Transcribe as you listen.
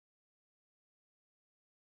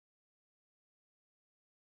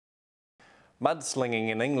Mudslinging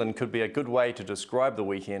in England could be a good way to describe the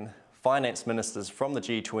weekend. Finance ministers from the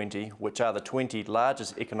G20, which are the 20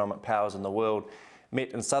 largest economic powers in the world,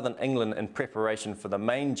 met in southern England in preparation for the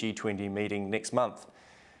main G20 meeting next month.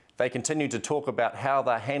 They continue to talk about how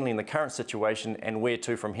they're handling the current situation and where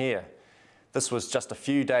to from here. This was just a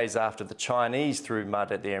few days after the Chinese threw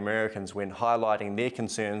mud at the Americans when highlighting their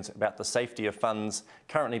concerns about the safety of funds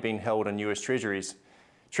currently being held in US Treasuries.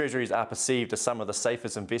 Treasuries are perceived as some of the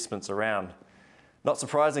safest investments around. Not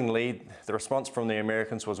surprisingly, the response from the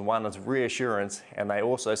Americans was one of reassurance, and they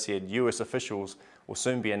also said US officials will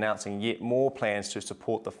soon be announcing yet more plans to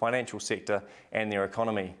support the financial sector and their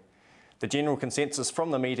economy. The general consensus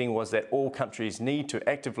from the meeting was that all countries need to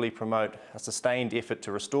actively promote a sustained effort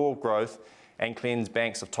to restore growth and cleanse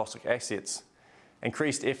banks of toxic assets.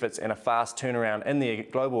 Increased efforts and a fast turnaround in the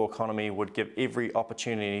global economy would give every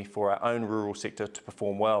opportunity for our own rural sector to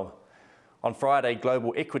perform well. On Friday,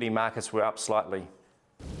 global equity markets were up slightly.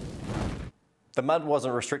 The mud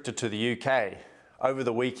wasn't restricted to the UK. Over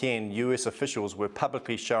the weekend, US officials were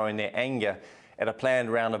publicly showing their anger at a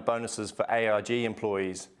planned round of bonuses for AIG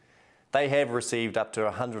employees. They have received up to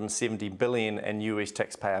 $170 billion in US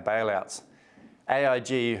taxpayer bailouts.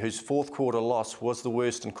 AIG, whose fourth quarter loss was the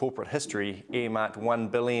worst in corporate history, earmarked $1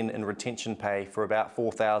 billion in retention pay for about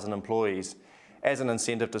 4,000 employees as an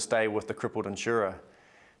incentive to stay with the crippled insurer.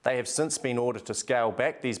 They have since been ordered to scale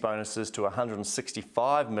back these bonuses to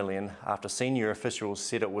 $165 million after senior officials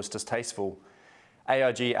said it was distasteful.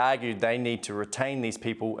 AIG argued they need to retain these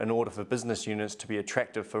people in order for business units to be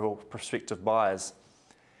attractive for prospective buyers.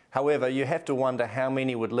 However, you have to wonder how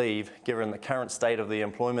many would leave given the current state of the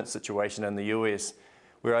employment situation in the US,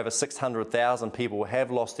 where over 600,000 people have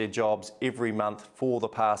lost their jobs every month for the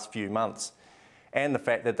past few months, and the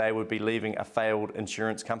fact that they would be leaving a failed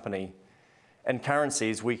insurance company. In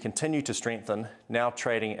currencies, we continue to strengthen, now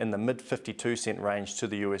trading in the mid-52-cent range to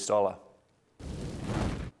the US dollar.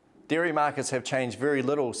 Dairy markets have changed very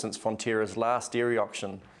little since Fonterra's last dairy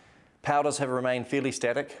auction. Powders have remained fairly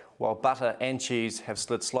static, while butter and cheese have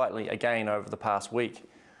slid slightly again over the past week.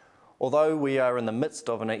 Although we are in the midst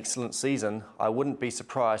of an excellent season, I wouldn't be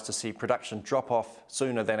surprised to see production drop off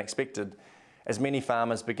sooner than expected, as many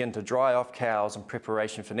farmers begin to dry off cows in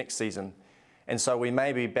preparation for next season. And so we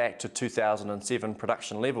may be back to 2007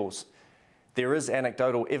 production levels. There is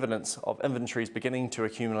anecdotal evidence of inventories beginning to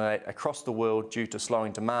accumulate across the world due to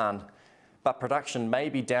slowing demand, but production may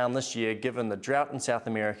be down this year given the drought in South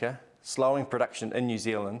America, slowing production in New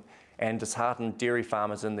Zealand, and disheartened dairy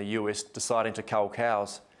farmers in the US deciding to cull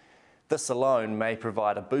cows. This alone may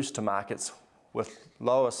provide a boost to markets, with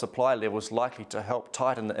lower supply levels likely to help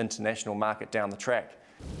tighten the international market down the track.